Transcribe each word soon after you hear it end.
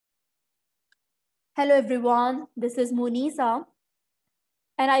Hello everyone, this is Munisa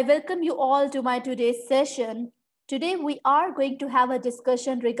and I welcome you all to my today's session. Today we are going to have a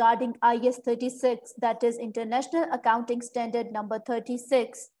discussion regarding IAS 36, that is International Accounting Standard number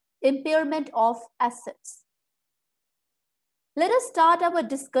 36, impairment of assets. Let us start our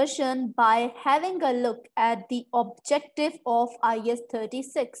discussion by having a look at the objective of IAS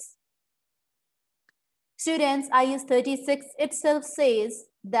 36. Students, IAS 36 itself says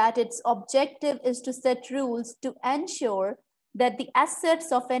that its objective is to set rules to ensure that the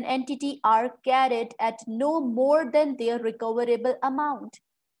assets of an entity are carried at no more than their recoverable amount.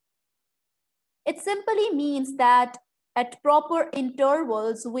 It simply means that at proper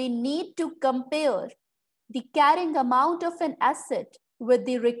intervals, we need to compare the carrying amount of an asset with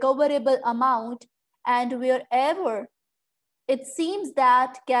the recoverable amount, and wherever it seems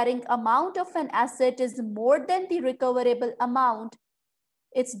that carrying amount of an asset is more than the recoverable amount,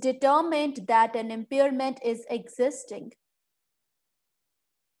 it's determined that an impairment is existing.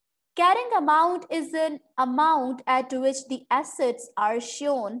 Carrying amount is an amount at which the assets are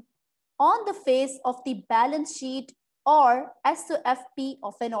shown on the face of the balance sheet or SOFP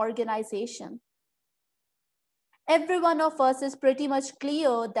of an organization. Every one of us is pretty much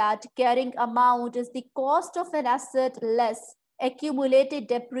clear that carrying amount is the cost of an asset less accumulated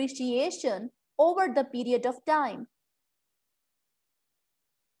depreciation over the period of time.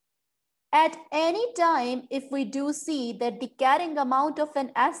 At any time, if we do see that the carrying amount of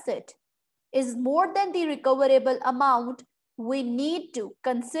an asset is more than the recoverable amount, we need to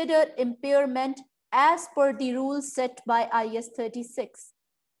consider impairment as per the rules set by IAS 36.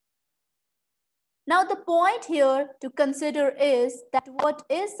 Now, the point here to consider is that what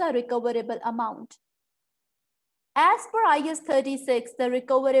is a recoverable amount? As per IAS 36, the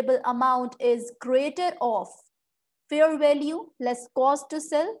recoverable amount is greater of fair value less cost to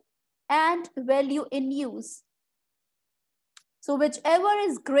sell and value in use. So whichever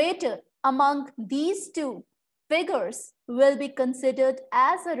is greater among these two figures will be considered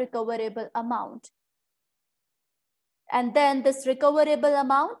as a recoverable amount. And then this recoverable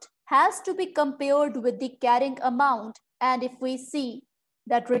amount has to be compared with the carrying amount. And if we see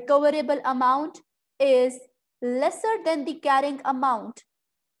that recoverable amount is lesser than the carrying amount,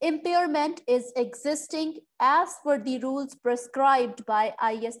 impairment is existing as per the rules prescribed by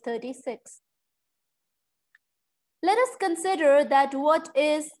IAS 36. Let us consider that what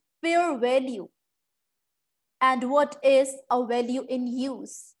is fair value and what is a value in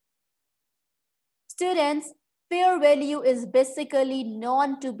use. Students, fair value is basically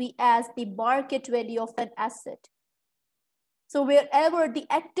known to be as the market value of an asset. So wherever the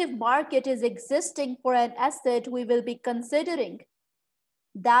active market is existing for an asset, we will be considering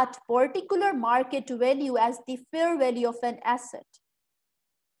that particular market value as the fair value of an asset.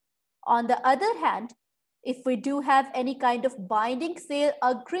 On the other hand, if we do have any kind of binding sale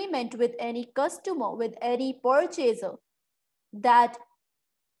agreement with any customer, with any purchaser, that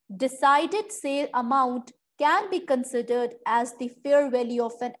decided sale amount can be considered as the fair value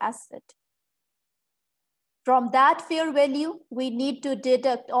of an asset. From that fair value, we need to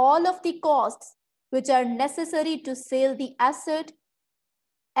deduct all of the costs which are necessary to sell the asset,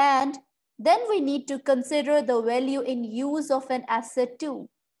 and then we need to consider the value in use of an asset too.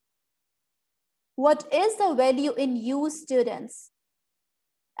 What is the value in use, students?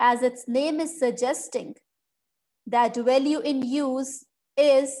 As its name is suggesting, that value in use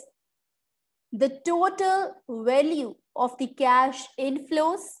is the total value of the cash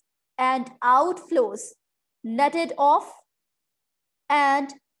inflows and outflows netted off,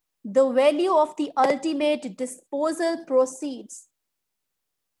 and the value of the ultimate disposal proceeds.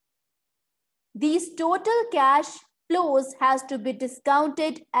 These total cash flows has to be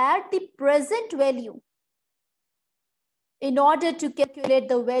discounted at the present value in order to calculate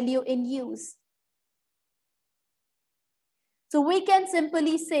the value in use. So we can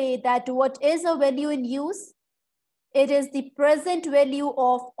simply say that what is a value in use? It is the present value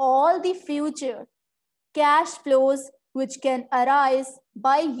of all the future cash flows which can arise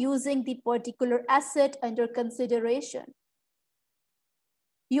by using the particular asset under consideration.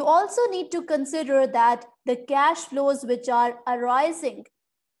 You also need to consider that the cash flows which are arising,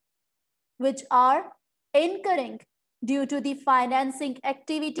 which are incurring due to the financing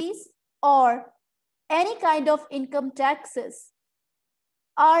activities or any kind of income taxes,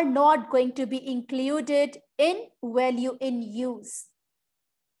 are not going to be included in value in use.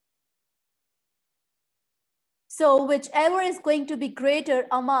 So whichever is going to be greater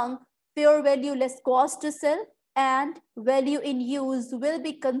among fair value less cost to sell and value in use will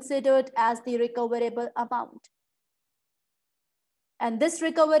be considered as the recoverable amount. And this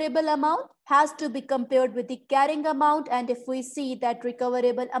recoverable amount has to be compared with the carrying amount. And if we see that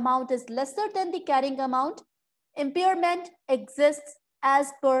recoverable amount is lesser than the carrying amount, impairment exists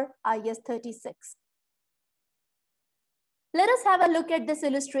as per IAS 36. Let us have a look at this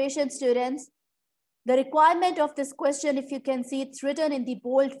illustration, students. The requirement of this question, if you can see, it's written in the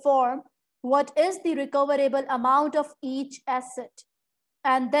bold form. What is the recoverable amount of each asset?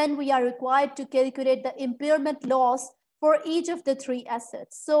 And then we are required to calculate the impairment loss for each of the three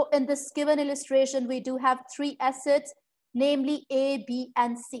assets. So in this given illustration, we do have three assets, namely A, B,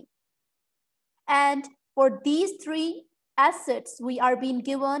 and C. And for these three assets, we are being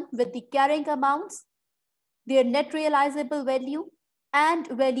given with the carrying amounts, their net realizable value, and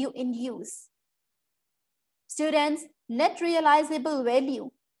value in use. Students, net realizable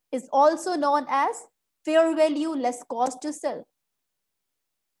value is also known as fair value less cost to sell.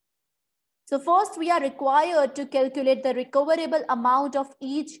 So first, we are required to calculate the recoverable amount of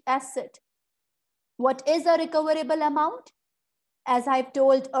each asset. What is a recoverable amount? As I've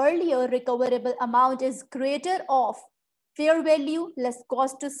told earlier, recoverable amount is greater of fair value less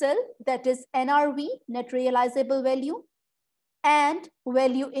cost to sell, that is NRV, net realizable value, and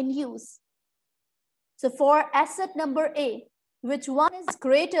value in use. So for asset number A, which one is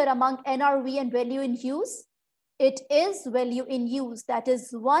greater among NRV and value in use? It is value in use, that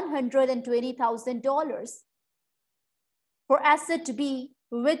is $120,000. For asset B,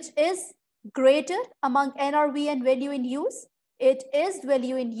 which is greater among NRV and value in use, it is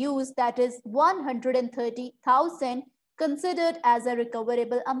value in use, that is $130,000, considered as a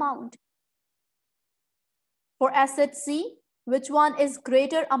recoverable amount. For asset C, which one is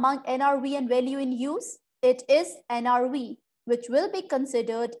greater among NRV and value in use? It is NRV, which will be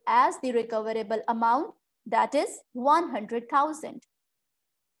considered as the recoverable amount, that is 100,000.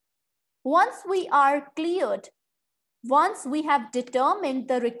 Once we are cleared, once we have determined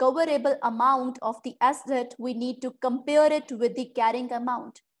the recoverable amount of the asset, we need to compare it with the carrying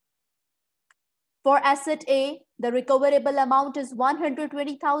amount. For asset A, the recoverable amount is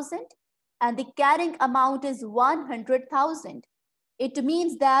 120,000 and the carrying amount is 100,000. It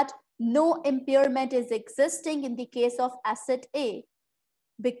means that no impairment is existing in the case of asset A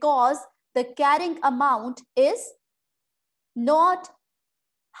because the carrying amount is not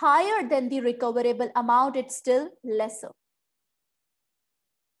higher than the recoverable amount, it's still lesser.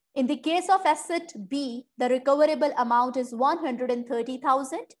 In the case of asset B, the recoverable amount is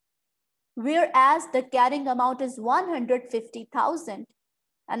 130,000, whereas the carrying amount is 150,000.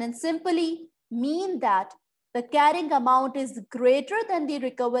 And then simply mean that the carrying amount is greater than the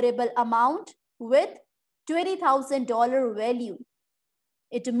recoverable amount with $20,000 value.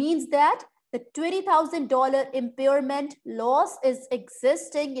 It means that the $20,000 impairment loss is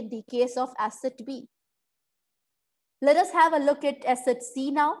existing in the case of asset B. Let us have a look at asset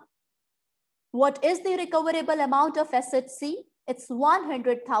C now. What is the recoverable amount of asset C? It's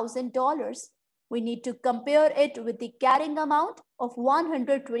 $100,000. We need to compare it with the carrying amount of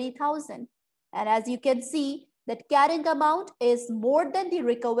 120,000. And as you can see, that carrying amount is more than the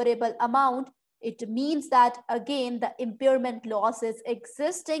recoverable amount. It means that again, the impairment loss is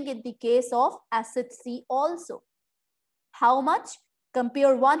existing in the case of asset C also. How much?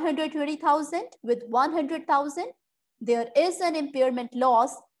 Compare 120,000 with 100,000. There is an impairment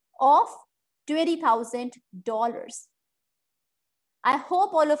loss of $20,000. I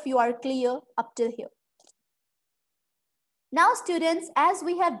hope all of you are clear up till here. Now students, as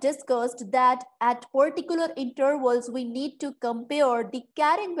we have discussed that at particular intervals, we need to compare the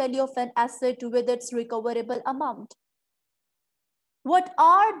carrying value of an asset with its recoverable amount. What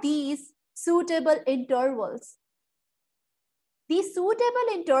are these suitable intervals? These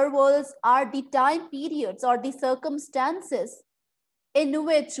suitable intervals are the time periods or the circumstances in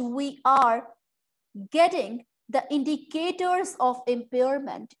which we are getting the indicators of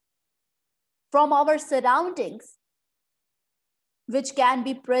impairment from our surroundings, which can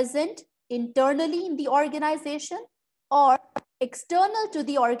be present internally in the organization or external to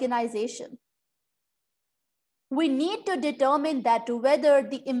the organization. We need to determine that whether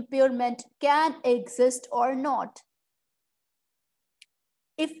the impairment can exist or not.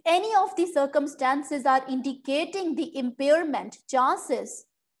 If any of the circumstances are indicating the impairment chances,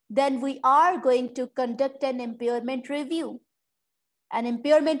 then we are going to conduct an impairment review. An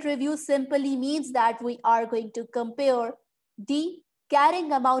impairment review simply means that we are going to compare the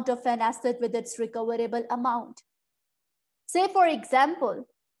carrying amount of an asset with its recoverable amount. Say, for example,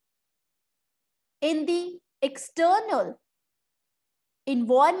 in the external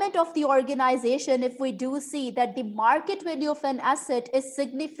environment of the organization, if we do see that the market value of an asset is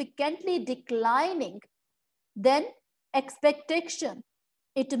significantly declining, then expectation.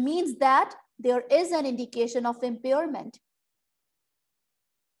 It means that there is an indication of impairment.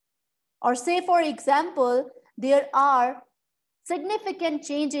 Or say, for example, there are significant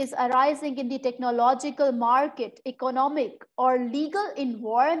changes arising in the technological market, economic, or legal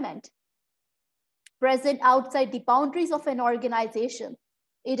environment present outside the boundaries of an organization.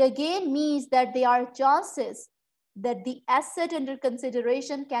 It again means that there are chances that the asset under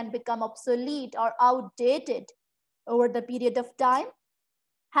consideration can become obsolete or outdated over the period of time,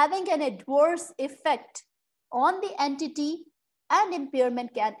 having an adverse effect on the entity, and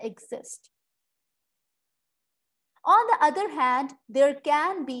impairment can exist. On the other hand, there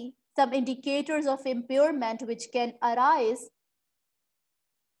can be some indicators of impairment which can arise,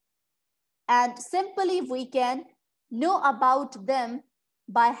 and simply we can know about them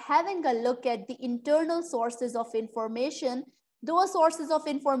by having a look at the internal sources of information, those sources of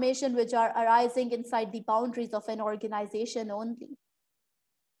information which are arising inside the boundaries of an organization only.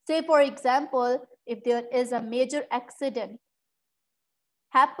 Say, for example, if there is a major accident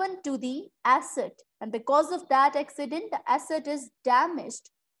happened to the asset, and because of that accident, the asset is damaged.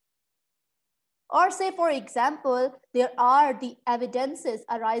 Or say, for example, there are the evidences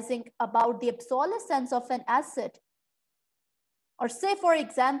arising about the obsolescence of an asset. Or say, for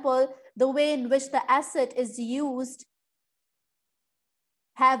example, the way in which the asset is used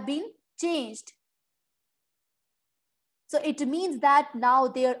have been changed. So it means that now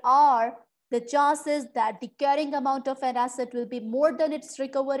there are the chances that the carrying amount of an asset will be more than its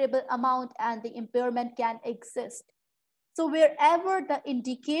recoverable amount and the impairment can exist. So wherever the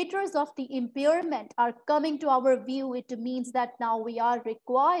indicators of the impairment are coming to our view, it means that now we are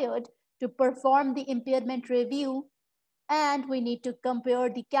required to perform the impairment review, and we need to compare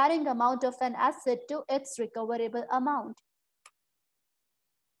the carrying amount of an asset to its recoverable amount.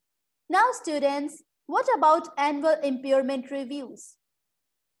 Now, students, what about annual impairment reviews?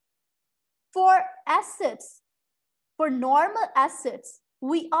 For assets, for normal assets,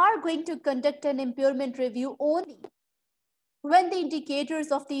 we are going to conduct an impairment review only when the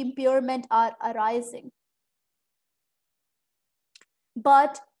indicators of the impairment are arising.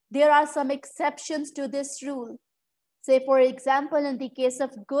 But there are some exceptions to this rule. Say, for example, in the case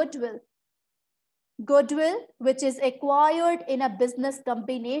of goodwill, which is acquired in a business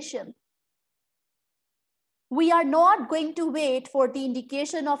combination, we are not going to wait for the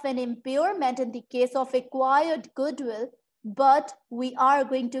indication of an impairment in the case of acquired goodwill, but we are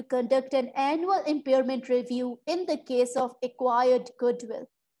going to conduct an annual impairment review in the case of acquired goodwill.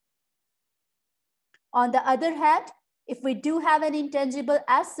 On the other hand, if we do have an intangible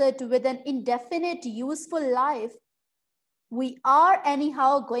asset with an indefinite useful life, we are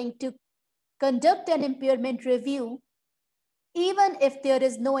anyhow going to conduct an impairment review even if there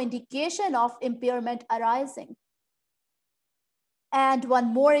is no indication of impairment arising. And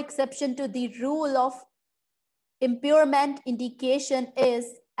one more exception to the rule of impairment indication is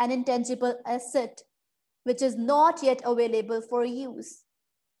an intangible asset which is not yet available for use.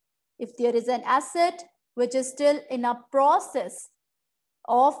 If there is an asset which is still in a process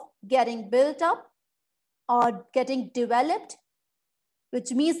of getting built up or getting developed,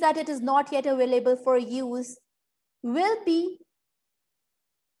 which means that it is not yet available for use, will be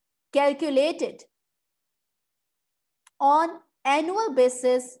calculated on annual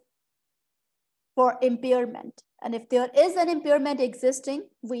basis for impairment. And if there is an impairment existing,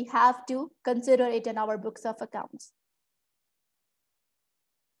 we have to consider it in our books of accounts.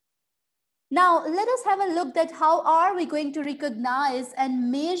 Now, let us have a look at how are we going to recognize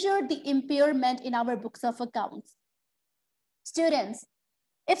and measure the impairment in our books of accounts. Students,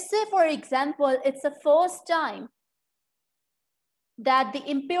 if say, for example, it's the first time that the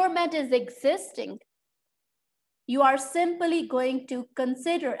impairment is existing, you are simply going to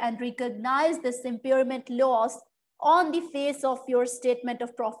consider and recognize this impairment loss on the face of your statement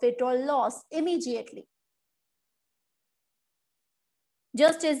of profit or loss immediately.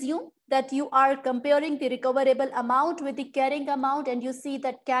 Just assume that you are comparing the recoverable amount with the carrying amount and you see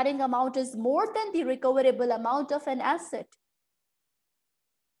that carrying amount is more than the recoverable amount of an asset.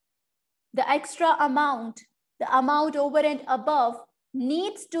 The extra amount, the amount over and above,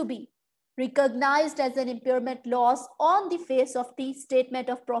 needs to be recognized as an impairment loss on the face of the statement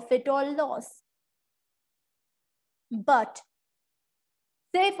of profit or loss. But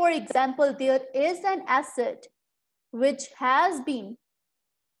say, for example, there is an asset which has been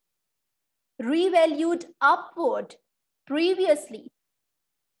revalued upward previously,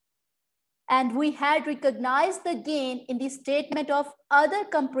 and we had recognized the gain in the statement of other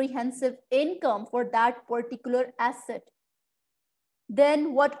comprehensive income for that particular asset.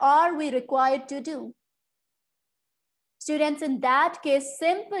 Then what are we required to do? Students, in that case,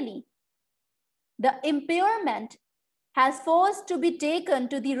 simply the impairment has first to be taken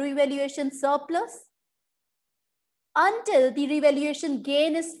to the revaluation surplus until the revaluation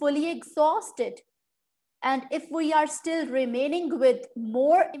gain is fully exhausted. And if we are still remaining with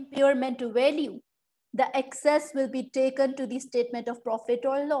more impairment value, the excess will be taken to the statement of profit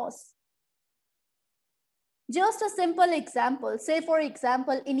or loss. Just a simple example, say for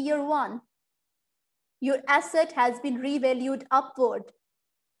example, in year 1, your asset has been revalued upward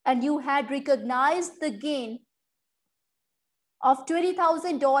and you had recognized the gain of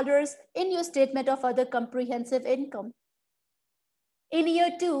 $20,000 in your statement of other comprehensive income. In year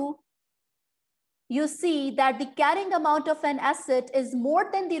 2, you see that the carrying amount of an asset is more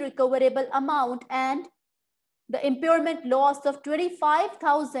than the recoverable amount and the impairment loss of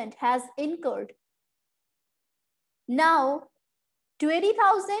 $25,000 has incurred. Now,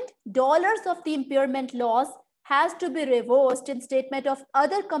 $20,000 of the impairment loss has to be reversed in statement of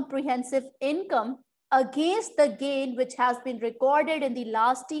other comprehensive income against the gain which has been recorded in the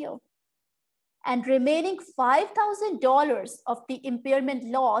last year. And remaining $5,000 of the impairment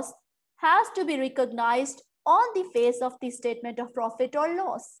loss has to be recognized on the face of the statement of profit or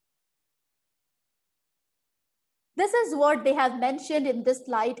loss. This is what they have mentioned in this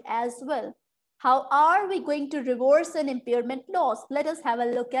slide as well. How are we going to reverse an impairment loss? Let us have a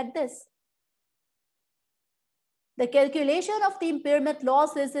look at this. The calculation of the impairment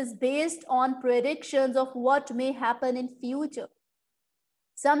losses is based on predictions of what may happen in future.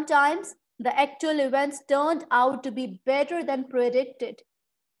 Sometimes the actual events turned out to be better than predicted.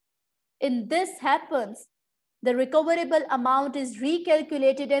 In this happens, the recoverable amount is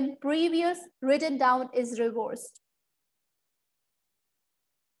recalculated and previous written down is reversed.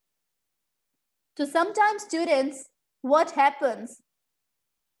 So sometimes students, what happens?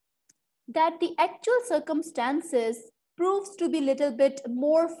 That the actual circumstances proves to be little bit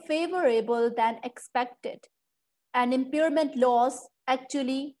more favorable than expected. An impairment loss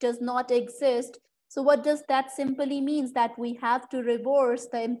actually does not exist. So what does that simply means? That we have to reverse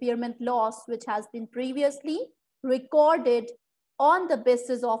the impairment loss which has been previously recorded on the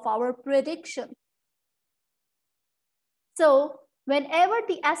basis of our prediction. So whenever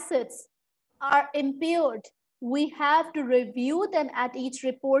the assets are impaired, we have to review them at each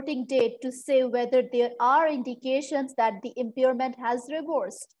reporting date to say whether there are indications that the impairment has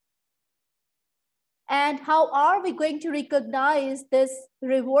reversed. And how are we going to recognize this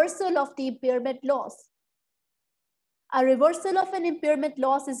reversal of the impairment loss? A reversal of an impairment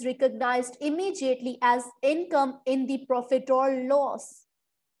loss is recognized immediately as income in the profit or loss.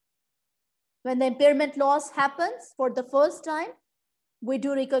 When the impairment loss happens for the first time, we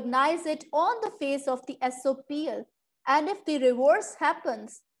do recognize it on the face of the SOPL. And if the reverse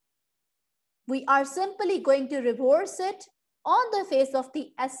happens, we are simply going to reverse it on the face of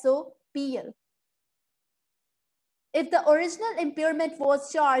the SOPL. If the original impairment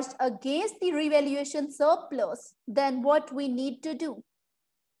was charged against the revaluation surplus, then what we need to do?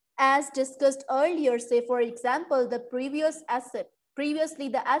 As discussed earlier, say for example, the previously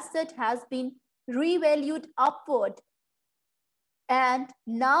the asset has been revalued upward and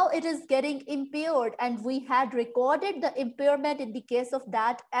now it is getting impaired and we had recorded the impairment in the case of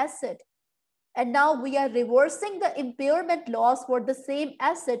that asset. And now we are reversing the impairment loss for the same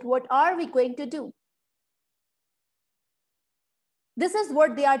asset. What are we going to do? This is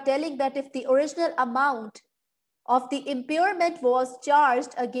what they are telling, that if the original amount of the impairment was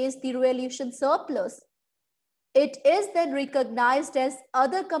charged against the revaluation surplus, it is then recognized as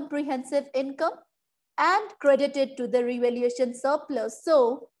other comprehensive income and credited to the revaluation surplus.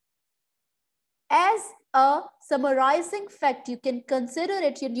 So, as a summarizing fact, you can consider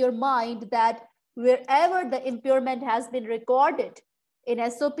it in your mind that wherever the impairment has been recorded in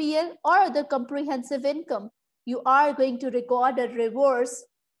SOPL or other comprehensive income, you are going to record a reverse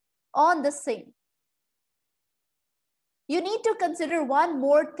on the same. You need to consider one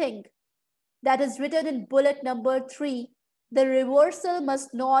more thing that is written in bullet number 3. The reversal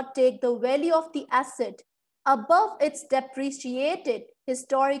must not take the value of the asset above its depreciated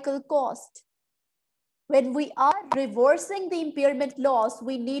historical cost. When we are reversing the impairment loss,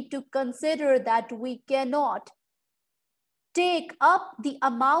 we need to consider that we cannot take up the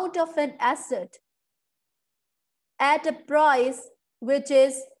amount of an asset at a price which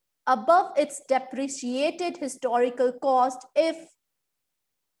is above its depreciated historical cost if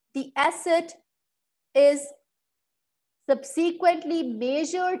the asset is subsequently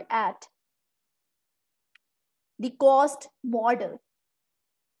measured at the cost model.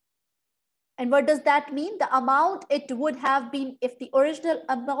 And what does that mean? The amount it would have been if the original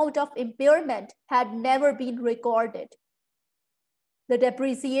amount of impairment had never been recorded. The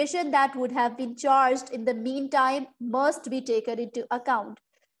depreciation that would have been charged in the meantime must be taken into account.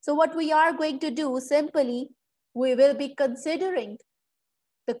 So what we are going to do, simply, we will be considering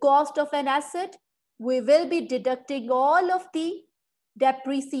the cost of an asset. We will be deducting all of the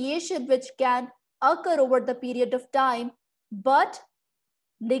depreciation which can occur over the period of time, but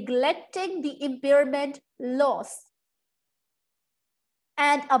neglecting the impairment loss.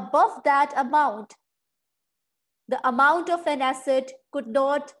 And above that amount, the amount of an asset could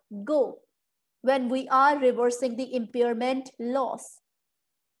not go when we are reversing the impairment loss.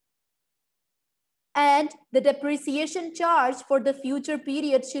 And the depreciation charge for the future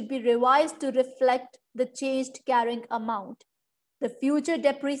period should be revised to reflect the changed carrying amount. The future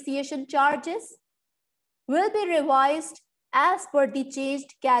depreciation charges will be revised as per the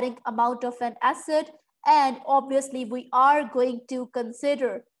changed carrying amount of an asset, and obviously we are going to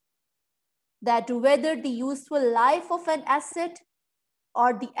consider that whether the useful life of an asset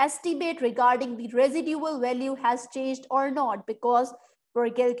or the estimate regarding the residual value has changed or not, because for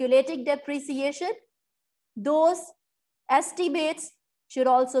calculating depreciation, those estimates should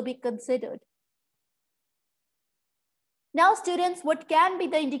also be considered. Now, students, what can be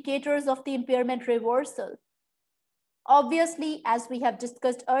the indicators of the impairment reversal? Obviously, as we have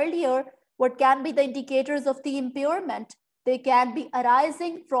discussed earlier, what can be the indicators of the impairment? They can be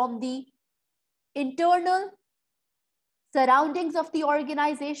arising from the internal surroundings of the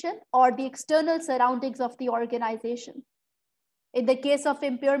organization or the external surroundings of the organization. In the case of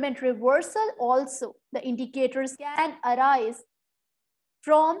impairment reversal, also the indicators can arise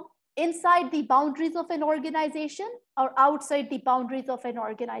from inside the boundaries of an organization or outside the boundaries of an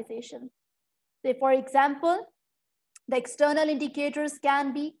organization. Say, for example, the external indicators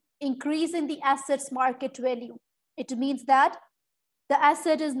can be increase in the asset's market value. It means that the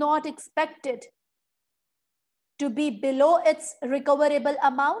asset is not expected to be below its recoverable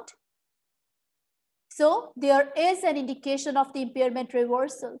amount. So there is an indication of the impairment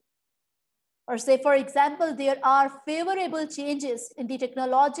reversal. Or say, for example, there are favorable changes in the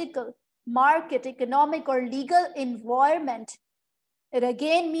technological, market, economic, or legal environment. It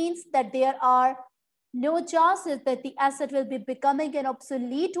again means that there are no chances that the asset will be becoming an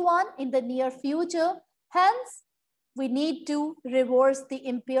obsolete one in the near future. Hence, we need to reverse the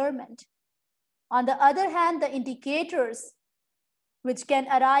impairment. On the other hand, the indicators which can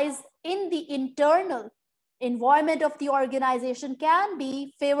arise in the internal environment of the organization can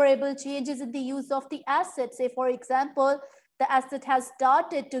be favorable changes in the use of the asset. Say, for example, the asset has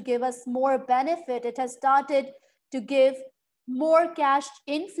started to give us more benefit. It has started to give more cash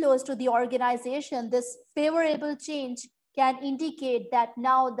inflows to the organization. This favorable change can indicate that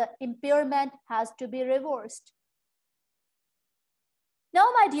now the impairment has to be reversed. Now,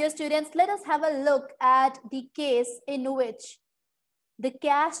 my dear students, let us have a look at the case in which the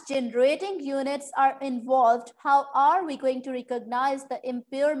cash generating units are involved. How are we going to recognize the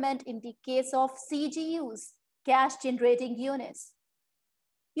impairment in the case of CGUs, cash generating units?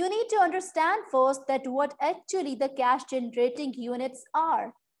 You need to understand first that what actually the cash generating units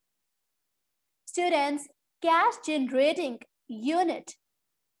are. Students, cash generating unit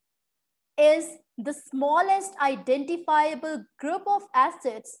is the smallest identifiable group of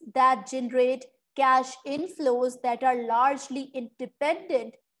assets that generate cash inflows that are largely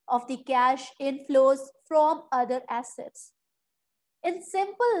independent of the cash inflows from other assets. In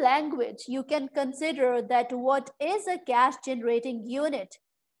simple language, you can consider that what is a cash generating unit?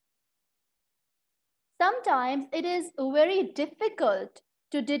 Sometimes it is very difficult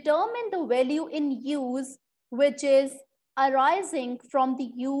to determine the value in use which is arising from the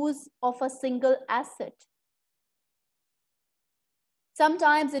use of a single asset.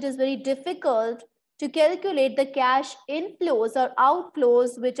 Sometimes it is very difficult to calculate the cash inflows or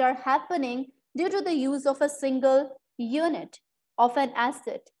outflows which are happening due to the use of a single unit of an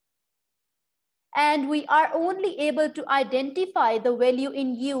asset. And we are only able to identify the value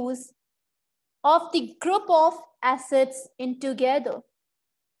in use of the group of assets in together.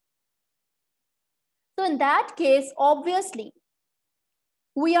 So in that case, obviously,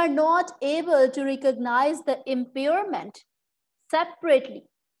 we are not able to recognize the impairment separately.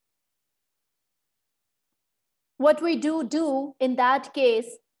 What we do in that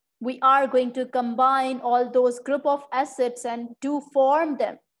case, we are going to combine all those group of assets and do form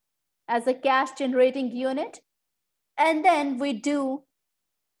them as a cash generating unit. And then we do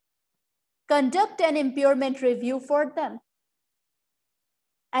conduct an impairment review for them.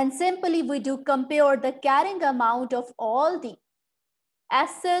 And simply we do compare the carrying amount of all the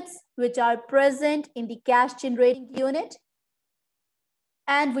assets which are present in the cash generating unit,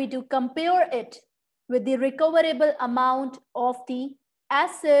 and we do compare it with the recoverable amount of the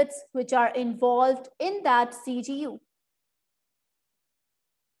assets which are involved in that CGU.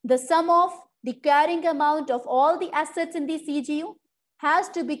 The sum of the carrying amount of all the assets in the CGU has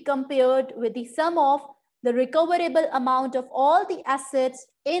to be compared with the sum of the recoverable amount of all the assets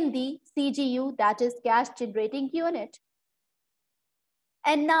in the CGU, that is cash generating unit.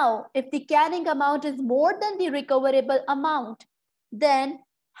 And now, if the carrying amount is more than the recoverable amount, then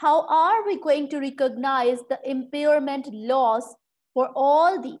how are we going to recognize the impairment loss for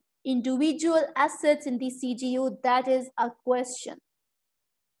all the individual assets in the CGU? That is a question.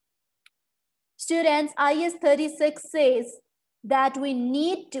 Students, IAS 36 says that we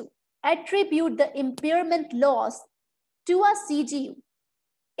need to attribute the impairment loss to a CGU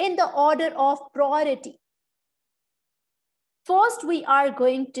in the order of priority. First, we are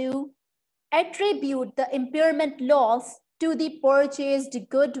going to attribute the impairment loss to the purchased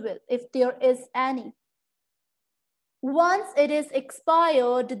goodwill, if there is any. Once it is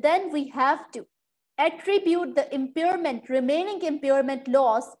expired, then we have to attribute the remaining impairment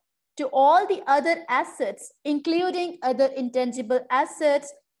loss to all the other assets, including other intangible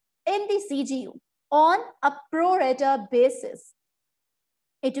assets in the CGU on a pro rata basis.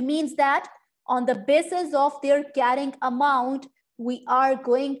 It means that on the basis of their carrying amount, we are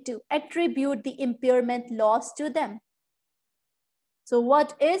going to attribute the impairment loss to them. So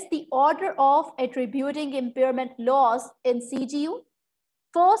what is the order of attributing impairment loss in CGU?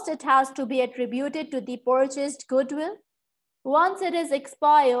 First, it has to be attributed to the purchased goodwill. Once it is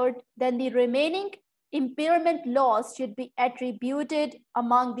expired, then the remaining impairment loss should be attributed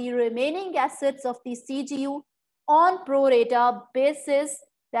among the remaining assets of the CGU on pro rata basis,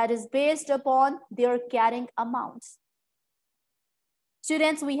 that is based upon their carrying amounts.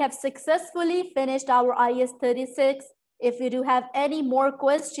 Students, we have successfully finished our IAS 36. If you do have any more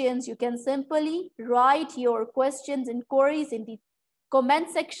questions, you can simply write your questions and queries in the comment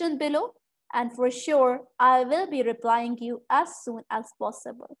section below. And for sure, I will be replying you as soon as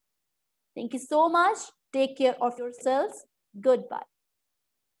possible. Thank you so much. Take care of yourselves. Goodbye.